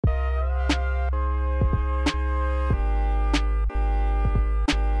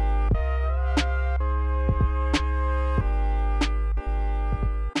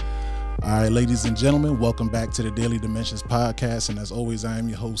All right, ladies and gentlemen, welcome back to the Daily Dimensions podcast. And as always, I am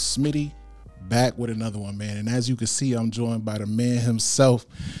your host, Smitty, back with another one, man. And as you can see, I'm joined by the man himself,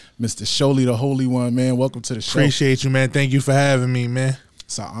 Mr. Sholey, the Holy One, man. Welcome to the show. Appreciate you, man. Thank you for having me, man.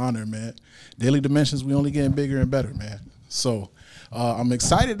 It's an honor, man. Daily Dimensions, we only getting bigger and better, man. So I'm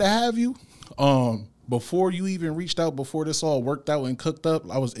excited to have you. Before you even reached out, before this all worked out and cooked up,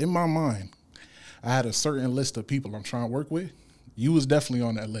 I was in my mind. I had a certain list of people I'm trying to work with. You was definitely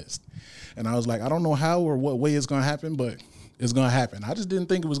on that list. And I was like, I don't know how or what way it's going to happen, but it's going to happen. I just didn't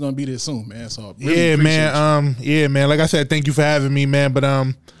think it was going to be this soon, man. So really yeah, man. Like I said, thank you for having me, man. But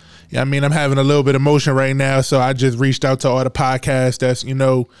yeah, I mean, I'm having a little bit of emotion right now, so I just reached out to all the podcasts that's,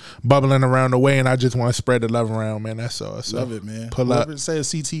 bubbling around the way, and I just want to spread the love around, man. That's all. So love it, man. Whoever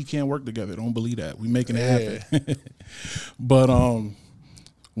says CT can't work together, don't believe that. We making it happen. But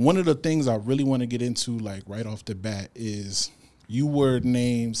one of the things I really want to get into, like right off the bat, is you were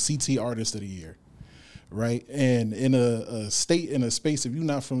named CT Artist of the Year, right? And in a space, if you're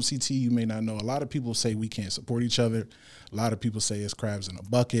not from CT, you may not know. A lot of people say we can't support each other. A lot of people say it's crabs in a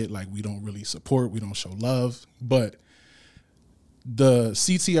bucket, like we don't really support, we don't show love. But the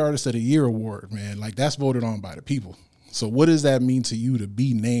CT Artist of the Year award, man, like that's voted on by the people. So what does that mean to you to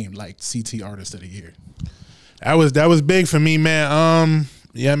be named like CT Artist of the Year? That was big for me, man.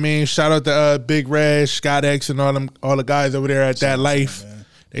 Yeah, I mean, shout out to Big Red, Scott X, and all the guys over there at That Life. Man.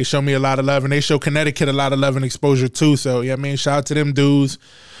 They show me a lot of love, and they show Connecticut a lot of love and exposure too. So yeah, I mean, shout out to them dudes.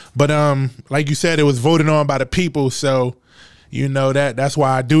 But like you said, it was voted on by the people, so that's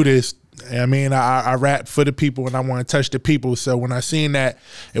why I do this. I mean, I rap for the people, and I want to touch the people. So when I seen that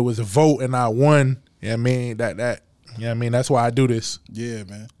it was a vote and I won, I mean that's why I do this. Yeah,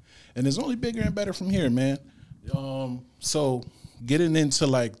 man. And it's only bigger and better from here, man. So getting into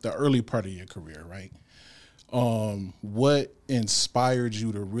like the early part of your career, right? What inspired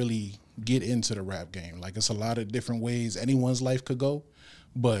you to really get into the rap game? Like it's a lot of different ways anyone's life could go,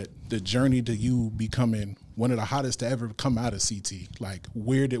 but the journey to you becoming one of the hottest to ever come out of CT, like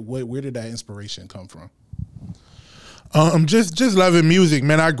where did that inspiration come from? Just loving music,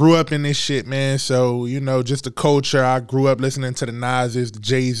 man. I grew up in this shit, man. So, just the culture. I grew up listening to the Nas's, the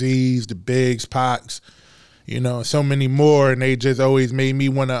Jay-Z's, the Biggs, Pacs, so many more, and they just always made me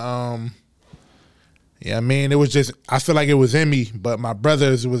want to, it was just, I feel like it was in me, but my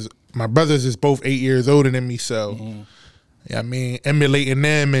brothers is both 8 years older than me, so, emulating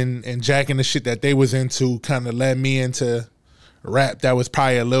them and jacking the shit that they was into kind of led me into rap. That was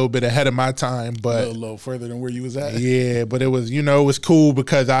probably a little bit ahead of my time, but a little further than where you was at. Yeah, but it was, it was cool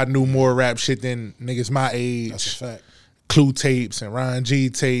because I knew more rap shit than niggas my age. That's a fact. Clue tapes and Ron G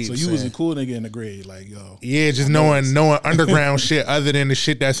tapes. So you was a cool nigga in the grade, like yo. Yeah, just knowing underground shit other than the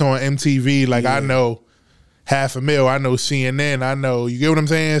shit that's on MTV. Like I know $500,000, I know CNN, I know, you get what I'm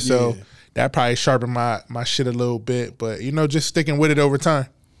saying? So that probably sharpened my shit a little bit, but just sticking with it over time.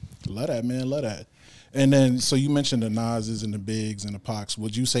 Love that, man, love that. And then, so you mentioned the Nas's and the Biggs and the Pacs.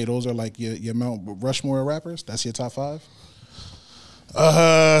 Would you say those are like your Mount Rushmore rappers? That's your top five?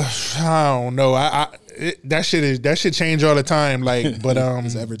 I don't know. That shit change all the time. Like, but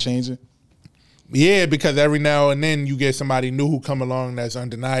is it ever changing? Yeah, because every now and then you get somebody new who come along that's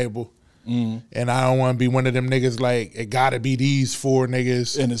undeniable. And I don't want to be one of them niggas like it gotta be these four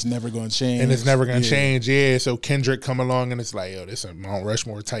niggas, and it's never gonna change. Yeah, so Kendrick come along and it's like, yo, this is a Mount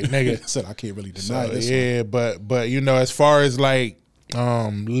Rushmore type nigga. Said I can't really deny this. Yeah, but as far as like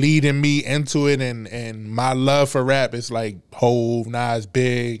leading me into it and my love for rap, it's like Hove, Nas,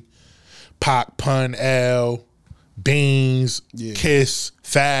 Big, Pac, Pun, L, Beans, Kiss,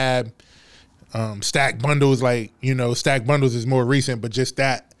 Fab, Stack Bundles. Like Stack Bundles is more recent, but just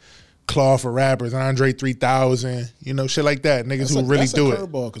that. Claw for rappers, Andre 3000, shit like that. Niggas who really do it. That's a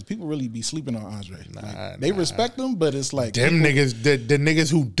curveball because people really be sleeping on Andre. They respect them, but it's like them niggas. The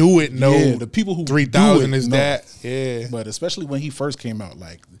niggas who do it know. The people who 3000 is that. Yeah, but especially when he first came out,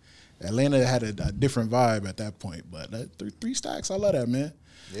 like Atlanta had a different vibe at that point. But that three stacks, I love that, man.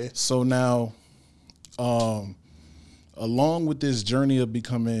 Yeah. So now, along with this journey of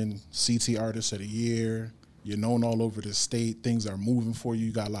becoming CT Artist of the Year. You're known all over the state. Things are moving for you.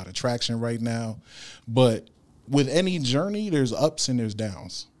 You got a lot of traction right now. But with any journey, there's ups and there's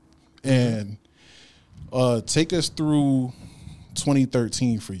downs. And take us through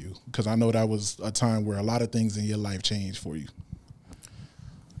 2013 for you, because I know that was a time where a lot of things in your life changed for you.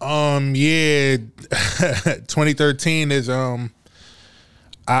 2013 is I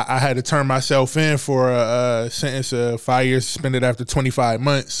had to turn myself in for a sentence of 5 years suspended after 25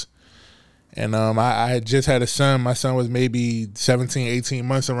 months. And I had just had a son. My son was maybe 17, 18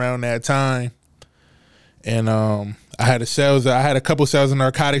 months around that time. And I I had a couple sales of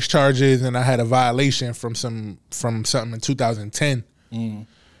narcotics charges, and I had a violation from something in 2010.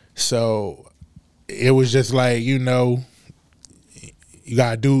 So it was just like, you know, you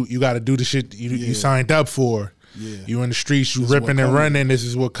gotta do the shit you signed up for. Yeah. You in the streets, you ripping and running. This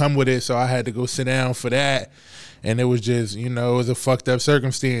is what come with it. So I had to go sit down for that. And it was just, you know, it was a fucked up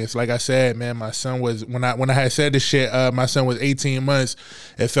circumstance. Like I said, man, my son was, when I had said this shit, my son was 18 months.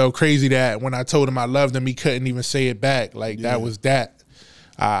 It felt crazy that when I told him I loved him, he couldn't even say it back. Like, that was that.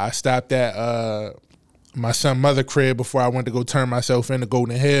 I stopped at my son's mother crib before I went to go turn myself into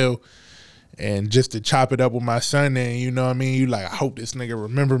Golden Hill. And just to chop it up with my son, and you know what I mean? You like, I hope this nigga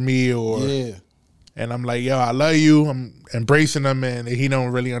remember me, or... Yeah. And I'm like, yo, I love you. I'm embracing him, and he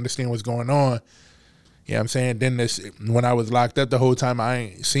don't really understand what's going on. You know what I'm saying? Then when I was locked up the whole time, I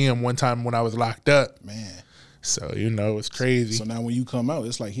ain't see him one time when I was locked up. Man. So, you know, it's crazy. So now when you come out,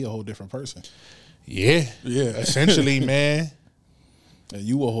 it's like he a whole different person. Yeah. Yeah. Essentially, man. And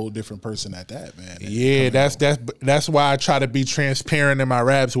you a whole different person at that, man. Yeah, that's why I try to be transparent in my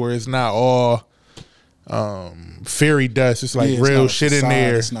raps, where it's not all fairy dust. It's like real shit in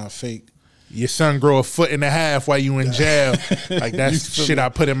there. It's not fake. Your son grow a foot and a half while you in jail. Like, that's shit I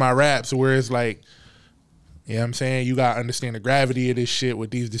put in my raps, where it's like, you know what I'm saying? You got to understand the gravity of this shit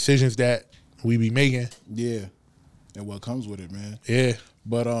with these decisions that we be making. Yeah. And what comes with it, man. Yeah.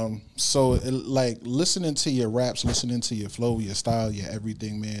 But like listening to your raps, listening to your flow, your style, your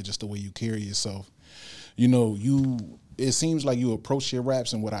everything, man, just the way you carry yourself. You know, it seems like you approach your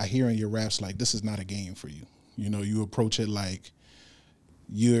raps, and what I hear in your raps, like, this is not a game for you. You know, you approach it like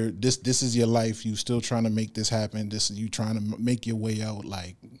this is your life. You still trying to make this happen. You trying to make your way out.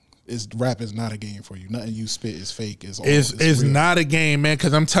 Like, rap is not a game for you. Nothing you spit is fake. It's not a game, man,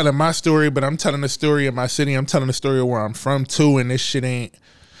 because I'm telling my story, but I'm telling the story of my city. I'm telling the story of where I'm from, too, and this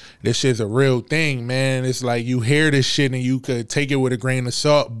shit's a real thing, man. It's like, you hear this shit and you could take it with a grain of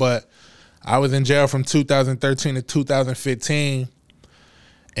salt, but I was in jail from 2013 to 2015,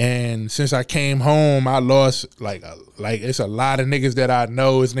 and since I came home, I lost, like it's a lot of niggas that I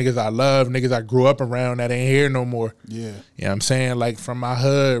know. It's niggas I love, niggas I grew up around that ain't here no more. Yeah. You know what I'm saying? Like, from my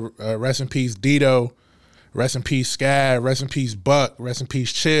hood, rest in peace Dito, rest in peace Scad, rest in peace Buck, rest in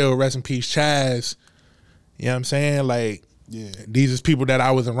peace Chill, rest in peace Chaz. You know what I'm saying? Like, yeah, these is people that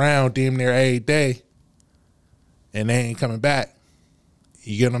I was around damn near every day, and they ain't coming back.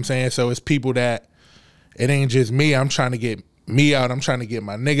 You get what I'm saying? So it's people that, it ain't just me. I'm trying to get me out. I'm trying to get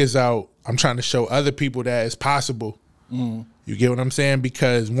my niggas out. I'm trying to show other people that it's possible. You get what I'm saying?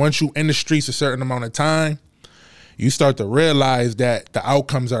 Because once you in the streets a certain amount of time, you start to realize that the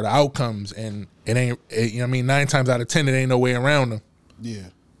outcomes are the outcomes, and you know what I mean? 9 times out of 10, it ain't no way around them. Yeah.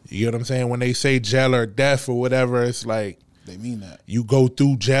 You get what I'm saying? When they say jail or death or whatever, it's like, they mean that. You go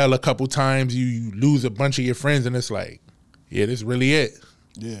through jail a couple times, you lose a bunch of your friends, and it's like, yeah, this really it.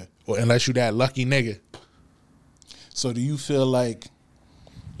 Yeah. Or unless you that lucky nigga. So do you feel like,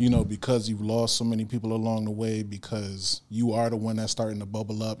 you know, because you've lost so many people along the way, because you are the one that's starting to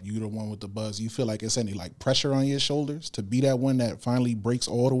bubble up, you the one with the buzz, you feel like it's any like pressure on your shoulders to be that one that finally breaks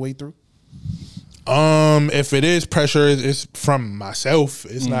all the way through? If it is pressure, it's from myself.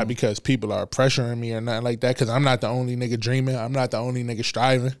 It's not because people are pressuring me or nothing like that, because I'm not the only nigga dreaming. I'm not the only nigga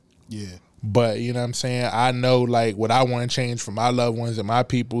striving. Yeah. But, you know what I'm saying? I know, like, what I want to change for my loved ones and my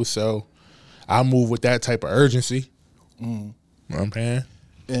people, so I move with that type of urgency. You know what I'm saying?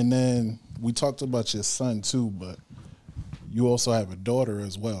 And then we talked about your son, too, but you also have a daughter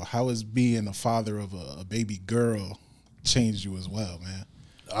as well. How has being a father of a baby girl changed you as well, man?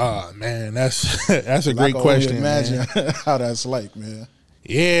 Oh, man, that's a great question. Imagine how that's like, man.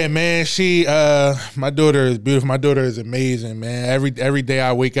 Yeah, man. My daughter is beautiful. My daughter is amazing, man. Every day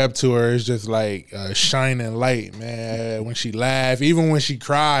I wake up to her, it's just like a shining light, man. When she laugh, even when she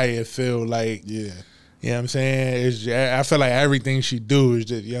cry, it feel like, yeah. You know what I'm saying? I feel like everything she do is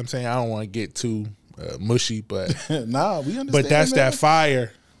just, you know what I'm saying? I don't want to get too mushy, but nah, we understand. But that's that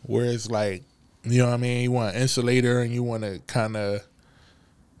fire where it's like, you know what I mean? You want to insulate her and you want to kind of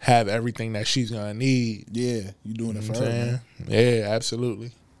have everything that she's gonna need. Yeah, you doing it for her, man. Yeah,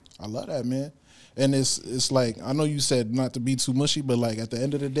 absolutely. I love that, man. And it's like, I know you said not to be too mushy, but like at the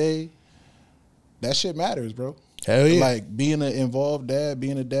end of the day, that shit matters, bro. Hell yeah. Like being an involved dad,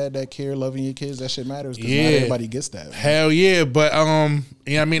 being a dad that care, loving your kids, that shit matters, because not everybody gets that, man. Hell yeah. But you know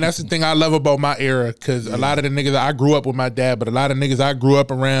what I mean? That's the thing I love about my era, because a lot of the niggas, I grew up with my dad, but a lot of niggas I grew up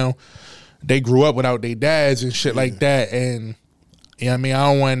around, they grew up without their dads and shit like that. And you know what I mean? I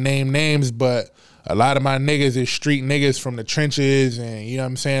don't want to name names, but a lot of my niggas is street niggas from the trenches, and you know what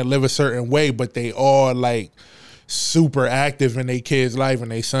I'm saying, live a certain way, but they all like super active in their kids' life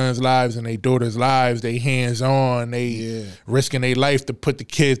and their sons' lives and their daughters' lives. They hands on. They risking their life to put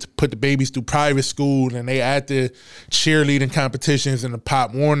the babies through private school, and they at the cheerleading competitions and the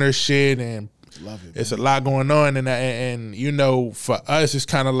Pop Warner shit, and love it. It's a lot going on, and you know, for us, it's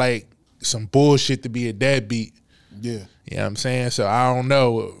kind of like some bullshit to be a deadbeat. Yeah, you know what I'm saying. So I don't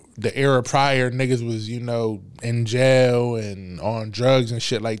know. The era prior, niggas was, you know, in jail and on drugs and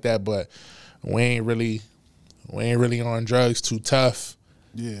shit like that, but we ain't really on drugs too tough.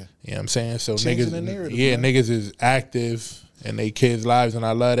 Yeah. You know what I'm saying? So Changing niggas, the narrative, man. niggas is active in their kids' lives, and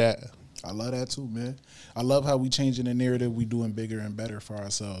I love that. I love that too, man. I love how we changing the narrative. We doing bigger and better for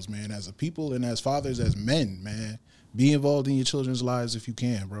ourselves, man. As a people and as fathers, as men, man. Be involved in your children's lives if you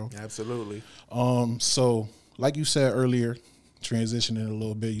can, bro. Absolutely. So like you said earlier, transitioning a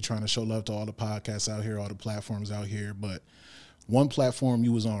little bit, you're trying to show love to all the podcasts out here, all the platforms out here. But one platform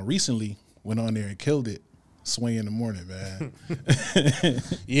you was on recently went on there and killed it. Sway in the Morning, man.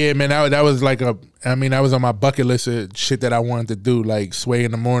 Yeah, man, that was like that was on my bucket list of shit that I wanted to do, like Sway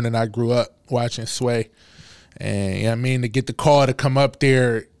in the Morning. I grew up watching Sway. And, you know what I mean, to get the call to come up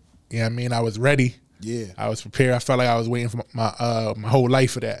there, you know what I mean, I was ready. Yeah. I was prepared. I felt like I was waiting for my whole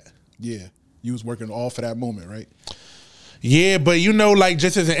life for that. Yeah. You was working all for that moment, right? Yeah, but you know, like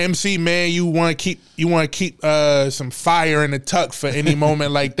just as an MC, man, you want to keep some fire in the tuck for any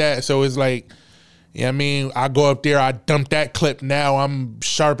moment like that. So it's like, you know what I mean, I go up there, I dump that clip. Now I'm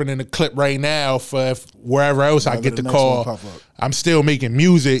sharpening the clip right now for wherever else I get the call. I'm still making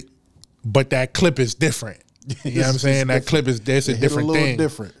music, but that clip is different. You know what I'm saying? That clip is a different thing.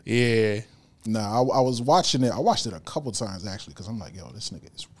 Different. Yeah. Nah, I was watching it. I watched it a couple times actually because I'm like, yo, this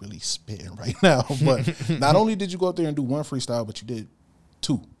nigga is really spitting right now. But not only did you go up there and do one freestyle, but you did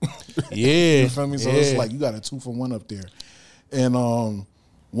two. Yeah. You feel me? So it's like you got a 2-for-1 up there. And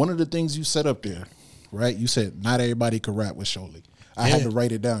one of the things you said up there, right? You said not everybody could rap with Sho'ly. I had to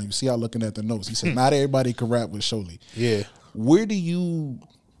write it down. You see, I'm looking at the notes. He said not everybody could rap with Sho'ly. Yeah. Where do you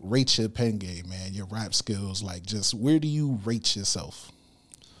rate your pen game, man? Your rap skills, like just where do you rate yourself?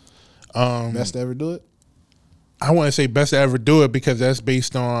 Best to ever do it? I wouldn't say best to ever do it because that's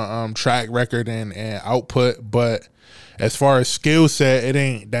based on track record and output. But as far as skill set, it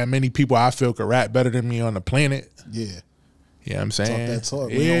ain't that many people I feel could rap better than me on the planet. Yeah. You know what I'm saying? Talk that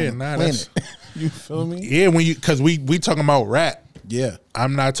talk. Yeah, that's you feel me? Yeah, because we talking about rap. Yeah.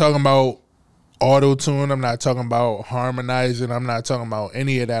 I'm not talking about auto-tune. I'm not talking about harmonizing. I'm not talking about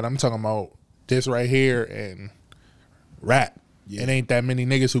any of that. I'm talking about this right here and rap. Yeah. It ain't that many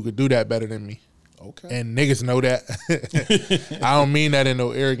niggas who could do that better than me. Okay. And niggas know that. I don't mean that in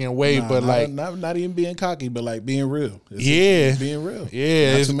no arront way, but not even being cocky, but like being real. It's being real.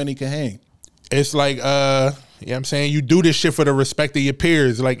 Yeah. Not too many can hang. It's like, you know what I'm saying? You do this shit for the respect of your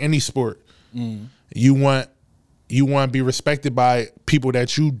peers, like any sport. Mm. You want to be respected by people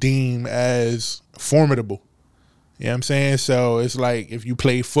that you deem as formidable. You know what I'm saying? So it's like if you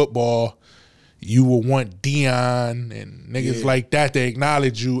play football, you will want Dion and niggas like that to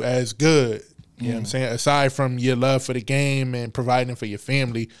acknowledge you as good. You know what I'm saying? Aside from your love for the game and providing for your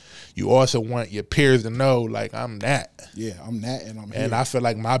family, you also want your peers to know, like, I'm that. Yeah, I'm that and I'm here. And I feel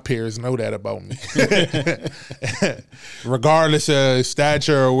like my peers know that about me. Regardless of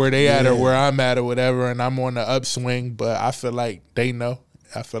stature or where they at or where I'm at or whatever, and I'm on the upswing, but I feel like they know.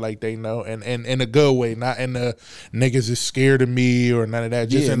 I feel like they know, and in a good way, not in the niggas is scared of me or none of that.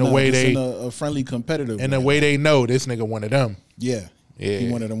 Just in the way they, in a friendly, competitive. In the way they know this nigga one of them. Yeah,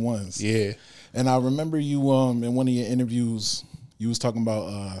 he one of them ones. Yeah, and I remember you in one of your interviews, you was talking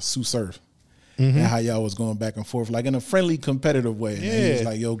about Sue Surf and how y'all was going back and forth, like in a friendly, competitive way. And he was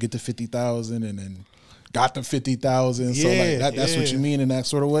like, "Yo, get to 50,000," and then got the 50,000. So like that's what you mean in that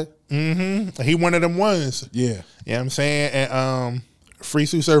sort of way. Mm-hmm. He one of them ones. Yeah, you know what I'm saying, and Free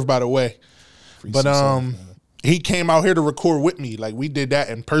Sue Surf, by the way. He came out here to record with me. Like, we did that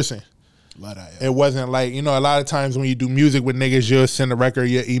in person. It wasn't like, you know, a lot of times when you do music with niggas, you'll send a record,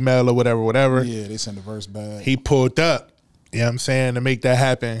 your email or whatever. Yeah, they send a verse back. He pulled up, you know what I'm saying, to make that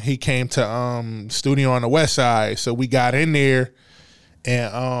happen. He came to studio on the west side. So we got in there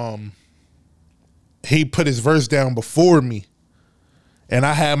and he put his verse down before me. And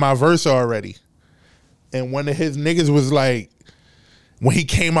I had my verse already. And one of his niggas was like, when he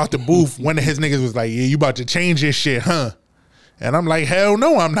came out the booth, one of his niggas was like, "Yeah, you about to change this shit, huh?" And I'm like, "Hell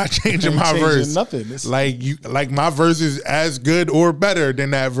no, I'm not changing my verse. Nothing. Like my verse is as good or better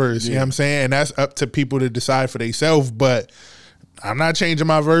than that verse." You know what I'm saying? And that's up to people to decide for themselves. But I'm not changing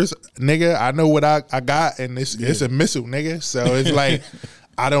my verse, nigga. I know what I got, and it's a missile, nigga. So it's like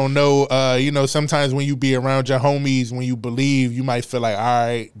I don't know. Sometimes when you be around your homies, when you believe, you might feel like, all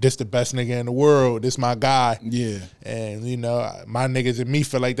right, this the best nigga in the world. This my guy. Yeah. And, my niggas and me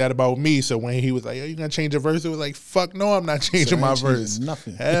feel like that about me. So when he was like, yo, you gonna change your verse? It was like, fuck no, I'm not changing my verse.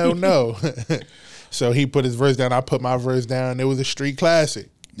 Nothing. Hell no. So he put his verse down. I put my verse down. It was a street classic.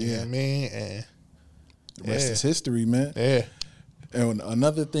 You know what I mean? And the rest is history, man. Yeah. And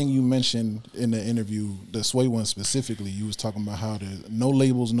another thing you mentioned in the interview, the Sway one specifically, you was talking about how there's no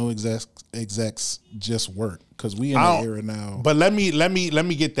labels, no execs, just work. Because we in the era now. But let me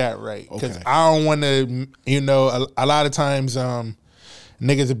get that right. Because Okay. I don't want to, a lot of times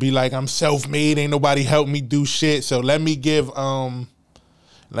niggas would be like, I'm self-made, ain't nobody help me do shit. So let me get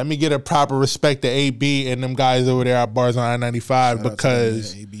a proper respect to AB and them guys over there at Bars on I-95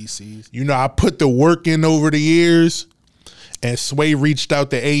 because ABCs. I put the work in over the years. And Sway reached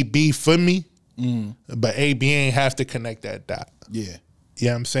out to AB for me, but AB ain't have to connect that dot. Yeah. You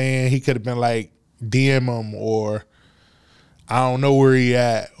know what I'm saying? He could have been like, DM him, or I don't know where he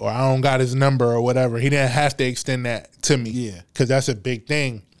at, or I don't got his number or whatever. He didn't have to extend that to me. Yeah. Because that's a big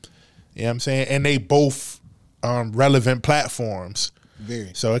thing. You know what I'm saying? And they both relevant platforms.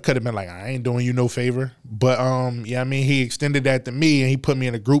 Very. So it could have been like, I ain't doing you no favor. But he extended that to me and he put me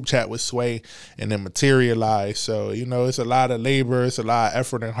in a group chat with Sway and then materialized. So, it's a lot of labor, it's a lot of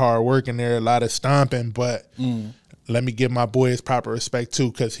effort and hard work in there, a lot of stomping, but let me give my boy his proper respect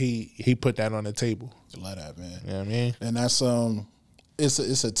too, because he put that on the table. I love that, man. You know what I mean? And that's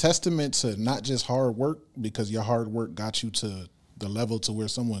it's a testament to not just hard work, because your hard work got you to the level to where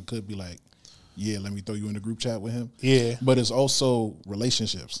someone could be like, yeah, let me throw you in the group chat with him. Yeah. But it's also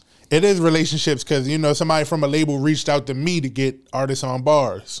relationships. It is relationships because, somebody from a label reached out to me to get artists on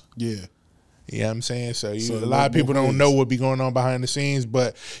bars. Yeah. You know what I'm saying? So So a lot of people don't know what be going on behind the scenes,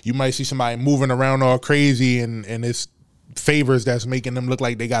 but you might see somebody moving around all crazy and it's favors that's making them look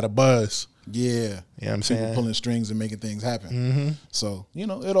like they got a buzz. Yeah. You know what I'm saying? Pulling strings and making things happen. So,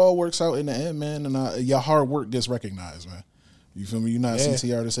 it all works out in the end, man. And your hard work gets recognized, man. You feel me? You're not CT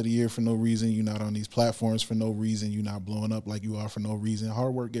Artist of the Year for no reason. You're not on these platforms for no reason. You're not blowing up like you are for no reason.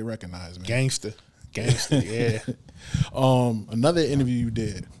 Hard work get recognized, man. Gangster, yeah. Another interview you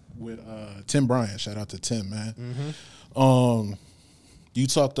did with Tim Bryant. Shout out to Tim, man. You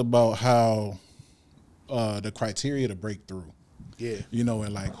talked about how the criteria to break through. Yeah.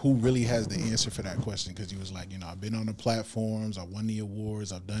 And like who really has the answer for that question? Because you was like, I've been on the platforms, I won the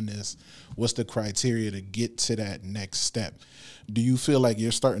awards, I've done this. What's the criteria to get to that next step? Do you feel like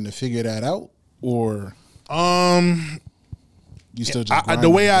you're starting to figure that out, or you still just the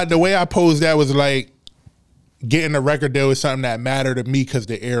way I posed that was like getting a record deal is something that mattered to me because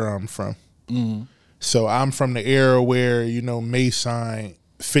the era I'm from. So I'm from the era where May signed,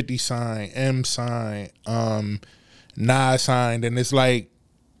 50 signed, M signed, Nas signed, and it's like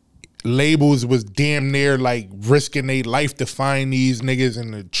labels was damn near like risking their life to find these niggas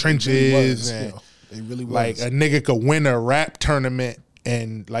in the trenches. They really was. Like a nigga could win a rap tournament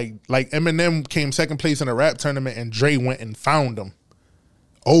and like Eminem came second place in a rap tournament and Dre went and found him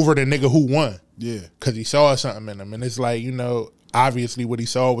over the nigga who won. Yeah. Because he saw something in him. And it's like, obviously what he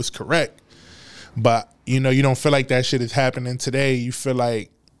saw was correct. But, you don't feel like that shit is happening today. You feel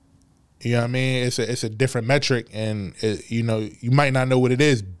like, you know what I mean? It's a different metric, and you might not know what it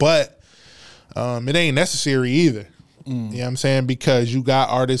is, but it ain't necessary either. You know what I'm saying? Because you got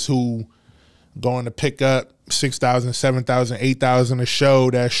artists who going to pick up 6,000, 7,000, 8,000 a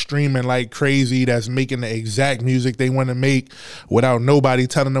show, that's streaming like crazy, that's making the exact music they want to make without nobody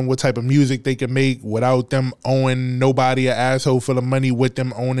telling them what type of music they can make, without them owing nobody an asshole full of money, with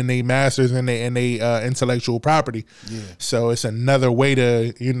them owning their masters and they intellectual property. Yeah. So it's another way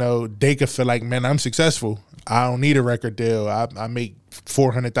to, they could feel like, man, I'm successful. I don't need a record deal. I make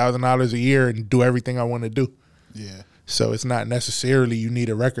 $400,000 a year and do everything I want to do. Yeah. So it's not necessarily you need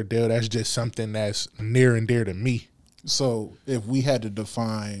a record deal. That's just something that's near and dear to me. So if we had to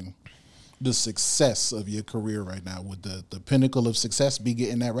define the success of your career right now, would the pinnacle of success be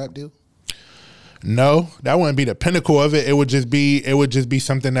getting that rap deal? No, that wouldn't be the pinnacle of it. It would just be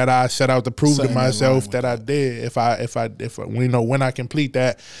something that I set out to prove Something to myself that I that. did. If when I complete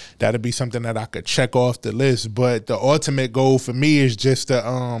that, that'd be something that I could check off the list. But the ultimate goal for me is just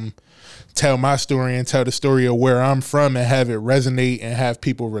to tell my story and tell the story of where I'm from and have it resonate and have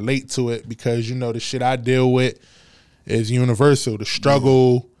people relate to it, because the shit I deal with is universal. The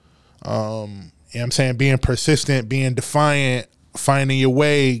struggle, you know what I'm saying, being persistent, being defiant, finding your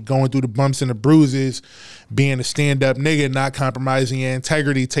way, going through the bumps and the bruises, being a stand-up nigga, not compromising your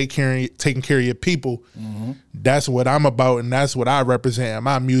integrity, taking care of your people. Mm-hmm. That's what I'm about, and that's what I represent in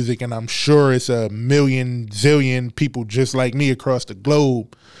my music, and I'm sure it's a million, zillion people just like me across the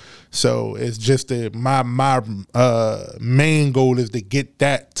globe. So it's just that my main goal is to get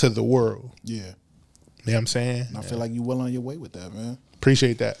that to the world. Yeah. You know what I'm saying? And I feel like you well on your way with that, man.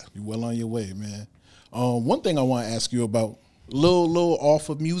 Appreciate that. You well on your way, man. One thing I want to ask you about, little off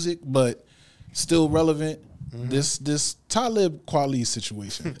of music, but still relevant. Mm-hmm. This Talib Kweli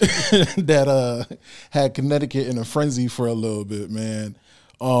situation that had Connecticut in a frenzy for a little bit, man.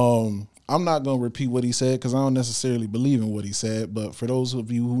 I'm not gonna repeat what he said because I don't necessarily believe in what he said. But for those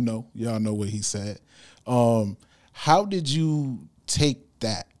of you who know, y'all know what he said. How did you take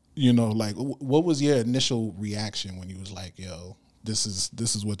that? You know, like what was your initial reaction when you was like, "Yo, this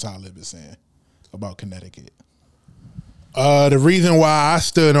is what Talib is saying about Connecticut"? The reason why I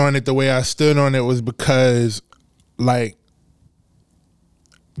stood on it the way I stood on it was because, like,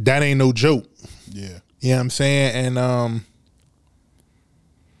 that ain't no joke. Yeah. You know what I'm saying? And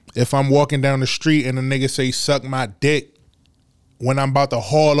if I'm walking down the street and a nigga say, suck my dick, when I'm about to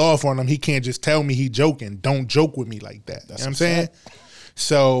haul off on him, he can't just tell me he joking. Don't joke with me like that. You know what I'm saying?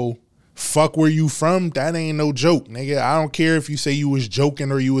 So, fuck where you from, that ain't no joke, nigga. I don't care if you say you was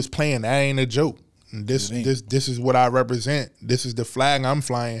joking or you was playing. That ain't a joke. This is what I represent. This is the flag I'm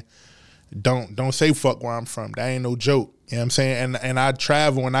flying. Don't say fuck where I'm from. That ain't no joke. You know what I'm saying? And I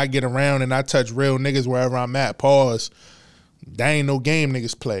travel and I get around and I touch real niggas wherever I'm at. Pause. That ain't no game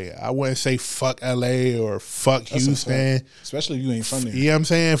niggas play. I wouldn't say fuck LA or fuck Houston. Especially if you ain't from there. You know what I'm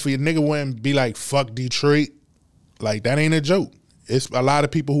saying? For your nigga wouldn't be like fuck Detroit. Like that ain't a joke. It's a lot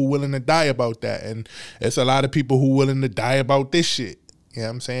of people who willing to die about that. And it's a lot of people who willing to die about this shit. You know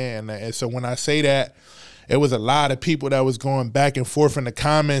what I'm saying? And so when I say that, it was a lot of people that was going back and forth in the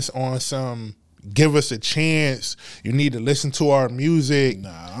comments on some, give us a chance. You need to listen to our music.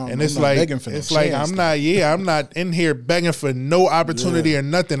 Nah, and it's like, it's like, I'm not in here begging for no opportunity or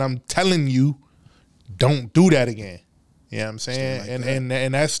nothing. I'm telling you, don't do that again. You know what I'm saying? Like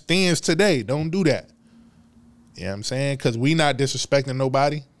and that stands today. Don't do that. You know what I'm saying? Because we not disrespecting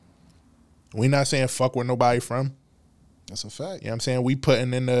nobody. We not saying fuck where nobody from. That's a fact. You know what I'm saying? We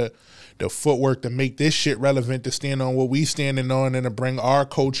putting in the footwork to make this shit relevant, to stand on what we standing on and to bring our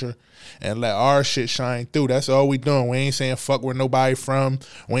culture and let our shit shine through. That's all we doing. We ain't saying fuck where nobody from.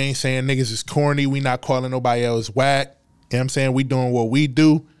 We ain't saying niggas is corny. We not calling nobody else whack. You know what I'm saying? We doing what we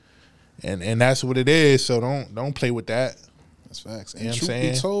do. And that's what it is. So don't play with that. That's facts. And truth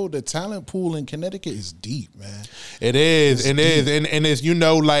be told, the talent pool in Connecticut is deep, man. It is. And it's, you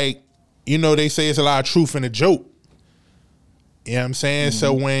know, like, you know, they say it's a lot of truth in a joke. You know what I'm saying?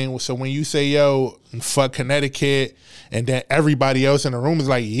 Mm-hmm. So when you say, yo, fuck Connecticut, and then everybody else in the room is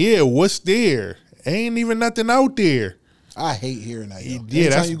like, yeah, what's there? Ain't even nothing out there. I hate hearing that, yo. Yeah,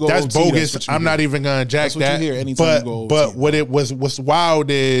 that's bogus. I'm not even gonna jack that. You hear anytime you go but what's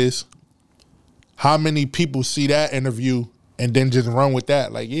wild is how many people see that interview and then just run with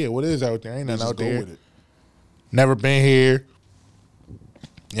that. Like, yeah, what is out there? Ain't nothing out there. With it. Never been here. You know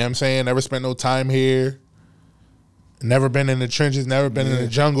what I'm saying? Never spent no time here. Never been in the trenches, never been in the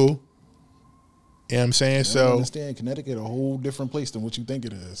jungle. You know what I'm saying? So I understand Connecticut a whole different place than what you think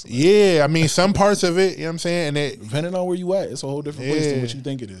it is. Like, yeah, I mean some parts of it, you know what I'm saying? And depending on where you at, it's a whole different place than what you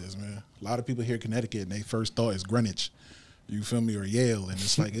think it is, man. A lot of people hear Connecticut and they first thought it's Greenwich. You feel me? Or Yale. And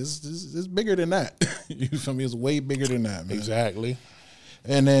it's like it's bigger than that. You feel me? It's way bigger than that, man. Exactly.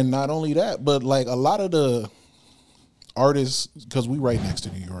 And then not only that, but like a lot of the artists, because we right next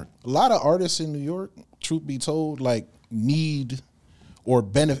to New York, a lot of artists in New York, truth be told, like need or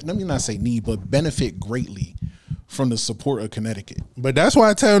benefit, let me not say need, but benefit greatly from the support of Connecticut. But that's why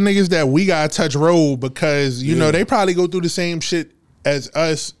I tell niggas that we gotta touch road, because you know they probably go through the same shit as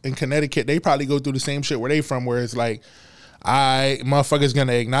us in Connecticut. They probably go through the same shit where they from, where it's like, motherfuckers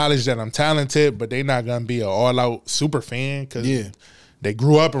gonna acknowledge that I'm talented, but they not gonna be an all out super fan because they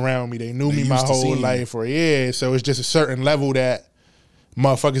grew up around me. They knew me my whole life. So it's just a certain level that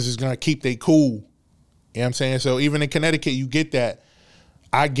motherfuckers is gonna keep they cool. You know what I'm saying? So even in Connecticut, you get that.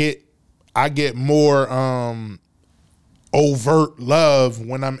 I get more overt love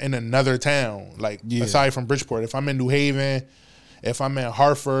when I'm in another town. Like aside from Bridgeport, if I'm in New Haven, if I'm in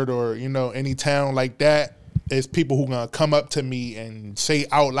Hartford, or you know any town like that, it's people who gonna come up to me and say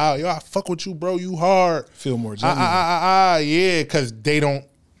out loud, "Yo, I fuck with you, bro. You hard." Feel more genuine. Yeah, because they don't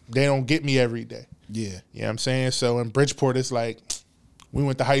get me every day. Yeah, you know what I'm saying. So in Bridgeport, it's like, we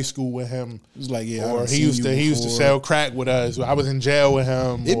went to high school with him. It was like, yeah, or he used to sell crack with us. I was in jail with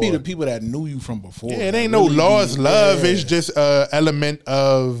him. It'd be the people that knew you from before. Yeah, it ain't no lost love. It's just a element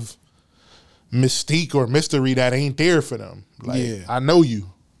of mystique or mystery that ain't there for them. Like, I know you.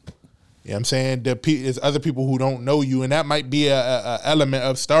 You know what I'm saying? There's other people who don't know you, and that might be a element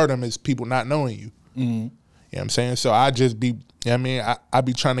of stardom is people not knowing you. Mm-hmm. You know what I'm saying? So I just be, you know what I mean? I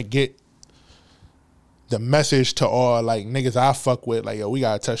be trying to get the message to all like niggas I fuck with, like, yo, we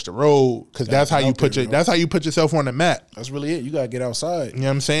gotta touch the road, because that's how you put yourself on the map. That's really it. You gotta get outside. You know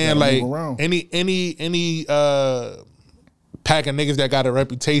what I'm saying? Like any pack of niggas that got a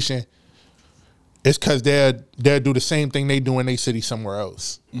reputation, it's because they'll do the same thing they do in their city somewhere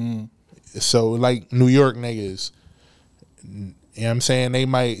else. Mm. So like New York niggas, you know what I'm saying, they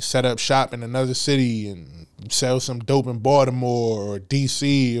might set up shop in another city and sell some dope in Baltimore or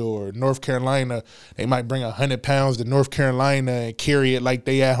DC or North Carolina. They might bring 100 pounds to North Carolina and carry it like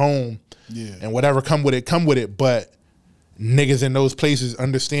they at home. Yeah. And whatever come with it. But niggas in those places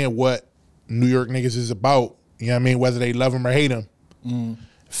understand what New York niggas is about. You know what I mean? Whether they love them or hate them. Mm.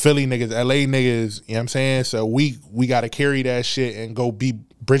 Philly niggas, LA niggas, you know what I'm saying? So we got to carry that shit and go be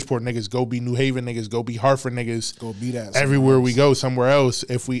Bridgeport niggas, go be New Haven niggas, go be Hartford niggas. Go be that everywhere we go, somewhere else,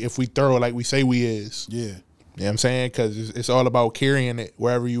 if we thorough like we say we is. Yeah. You know what I'm saying? Because it's all about carrying it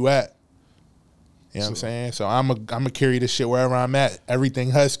wherever you at. You know what I'm saying? So I'm a carry this shit wherever I'm at.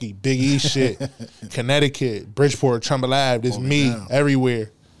 Everything Husky, Big East shit, Connecticut, Bridgeport, Trumbull Ave. This me down.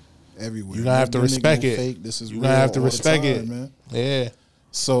 Everywhere. Everywhere. You're going to have to respect it. Fake. This is You're going to have to respect it, man. Yeah.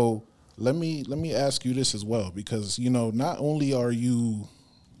 So let me ask you this as well, because, you know, not only are you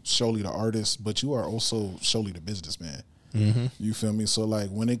surely the artist, but you are also surely the businessman. Mm-hmm. You feel me? So like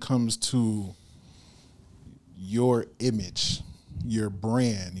when it comes to your image, your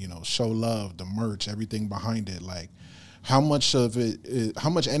brand, you know, Show Love, the merch, everything behind it, like how much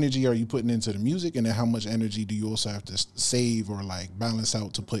energy are you putting into the music, and then how much energy do you also have to save or like balance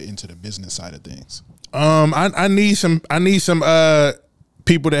out to put into the business side of things? I need some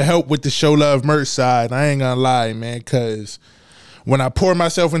people to help with the Show Love merch side. I ain't gonna lie, man, because when I pour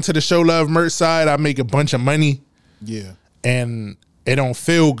myself into the Show Love merch side, I make a bunch of money. Yeah. And it don't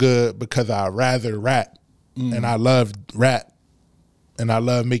feel good because I rather rap. And I love rap. And I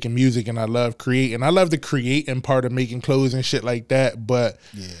love making music, and I love creating. I love the creating part of making clothes and shit like that. But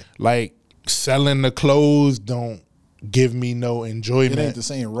like selling the clothes don't give me no enjoyment. It ain't the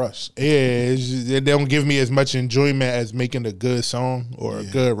same rush. Yeah, they don't give me as much enjoyment as making a good song or a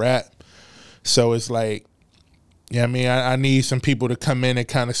good rap. So it's like, yeah, I mean, I need some people to come in and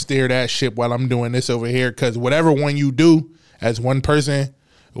kind of steer that shit while I'm doing this over here. Because whatever one you do as one person,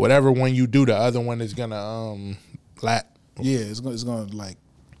 whatever one you do, the other one is gonna lack. Yeah, it's gonna like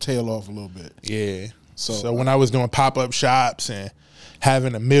tail off a little bit. Yeah. So when I was doing pop-up shops and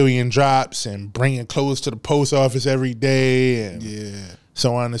having 1 million drops and bringing clothes to the post office every day and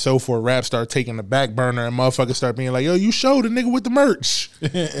so on and so forth, rap start taking the back burner and motherfuckers start being like, yo, you showed the nigga with the merch.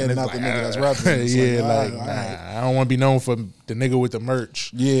 and not like, the nigga that's rapping. I don't want to be known for the nigga with the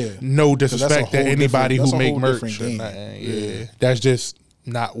merch. Yeah. No disrespect to anybody who make merch. That's just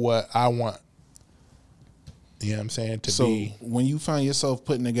not what I want. You know what I'm saying? So when you find yourself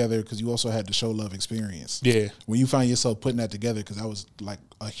putting together, because you also had the Show Love experience. Yeah. When you find yourself putting that together, because that was like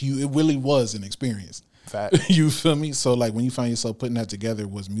it really was an experience. Fact. You feel me? So like when you find yourself putting that together,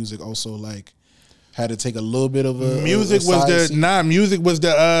 was music also like had to take a little bit of a music was the you know what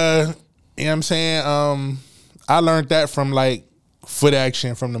I'm saying? I learned that from like Foot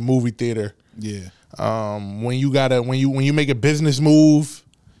Action from the movie theater. Yeah. When you make a business move,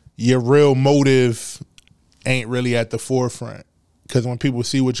 your real motive ain't really at the forefront, because when people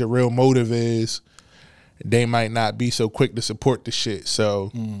see what your real motive is, they might not be so quick to support the shit.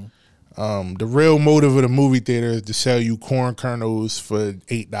 So the real motive of the movie theater is to sell you corn kernels for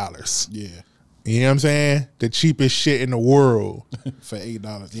 $8. Yeah. You know what I'm saying? The cheapest shit in the world. For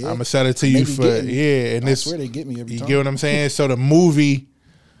 $8. Yeah. I'm gonna sell it to you for and I swear they get me every time. You get what I'm saying? So the movie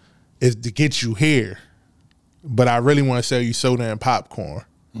is to get you here, but I really want to sell you soda and popcorn.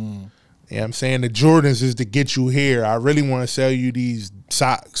 You know what I'm saying? The Jordans is to get you here. I really want to sell you these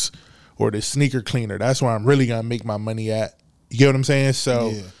socks or the sneaker cleaner. That's where I'm really going to make my money at. You get what I'm saying?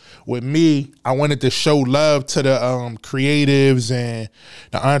 So with me, I wanted to show love to the creatives and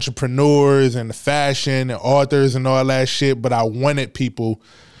the entrepreneurs and the fashion and authors and all that shit, but I wanted people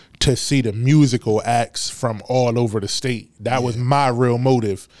to see the musical acts from all over the state. That was my real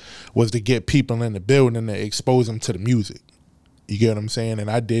motive, was to get people in the building and expose them to the music. You get what I'm saying? And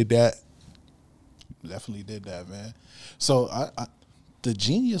I did that. Definitely did that, man. So the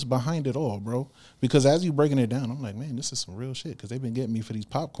genius behind it all, bro. Because as you breaking it down, I'm like, man, this is some real shit. Because they've been getting me for these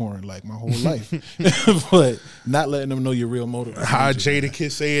popcorn like my whole life, but not letting them know your real motive. How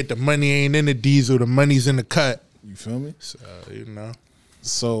Jadakiss say it, the money ain't in the diesel, the money's in the cut. You feel me? So, you know.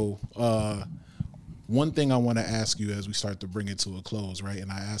 So one thing I want to ask you as we start to bring it to a close, right?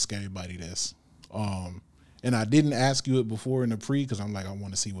 And I ask everybody this. And I didn't ask you it before in the pre because I'm like, I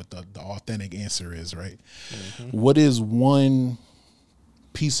want to see what the authentic answer is, right? Mm-hmm. What is one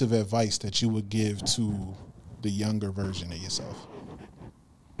piece of advice that you would give to the younger version of yourself?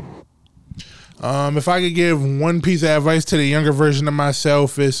 If I could give one piece of advice to the younger version of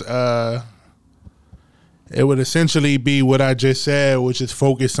myself, is it would essentially be what I just said, which is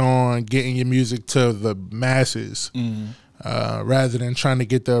focus on getting your music to the masses, rather than trying to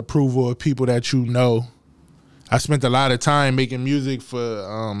get the approval of people that you know. I spent a lot of time making music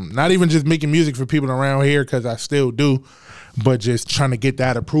for, not even just making music for people around here, because I still do, but just trying to get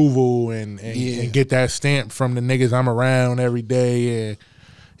that approval and get that stamp from the niggas I'm around every day and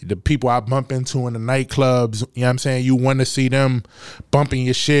the people I bump into in the nightclubs. You know what I'm saying? You want to see them bumping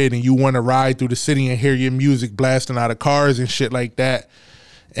your shit and you want to ride through the city and hear your music blasting out of cars and shit like that.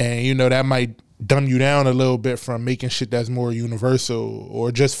 And, you know, that might dumb you down a little bit from making shit that's more universal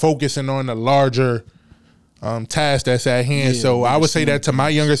or just focusing on the larger task that's at hand. So I would say that to my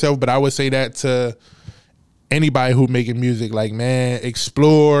younger self, but I would say that to anybody who making music. Like, man,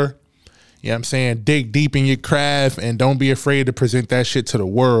 explore, you know what I'm saying, dig deep in your craft and don't be afraid to present that shit to the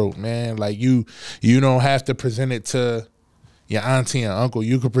world, man. Like, you don't have to present it to your auntie and uncle.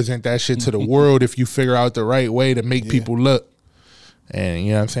 You could present that shit to the world if you figure out the right way to make people look. And,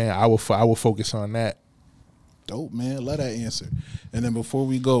 you know what I'm saying, I will focus on that. Dope, man. Love that answer. And then before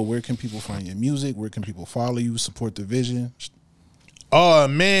we go, where can people find your music? Where can people follow you, support the vision? Oh,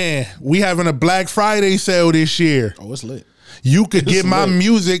 man. We having a Black Friday sale this year. Oh, it's lit. You could get my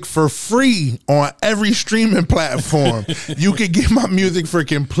music for free on every streaming platform. You could get my music for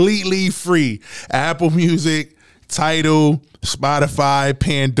completely free. Apple Music, Tidal, Spotify,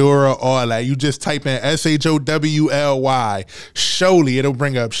 Pandora, all that. You just type in SHOWLY. Showly. It'll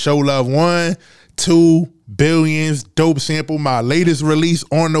bring up Show Love 1, 2, Billions, Dope Sample, my latest release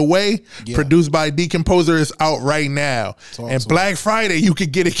on the way, produced by Decomposer, is out right now. And Black Friday, you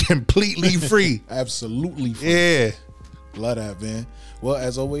could get it completely free. Absolutely free. Yeah. Love that, man. Well,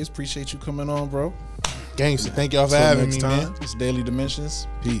 as always, appreciate you coming on, bro. Gangsta, thank y'all for having me, man. It's Daily Dimensions.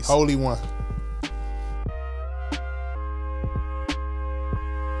 Peace. Holy One.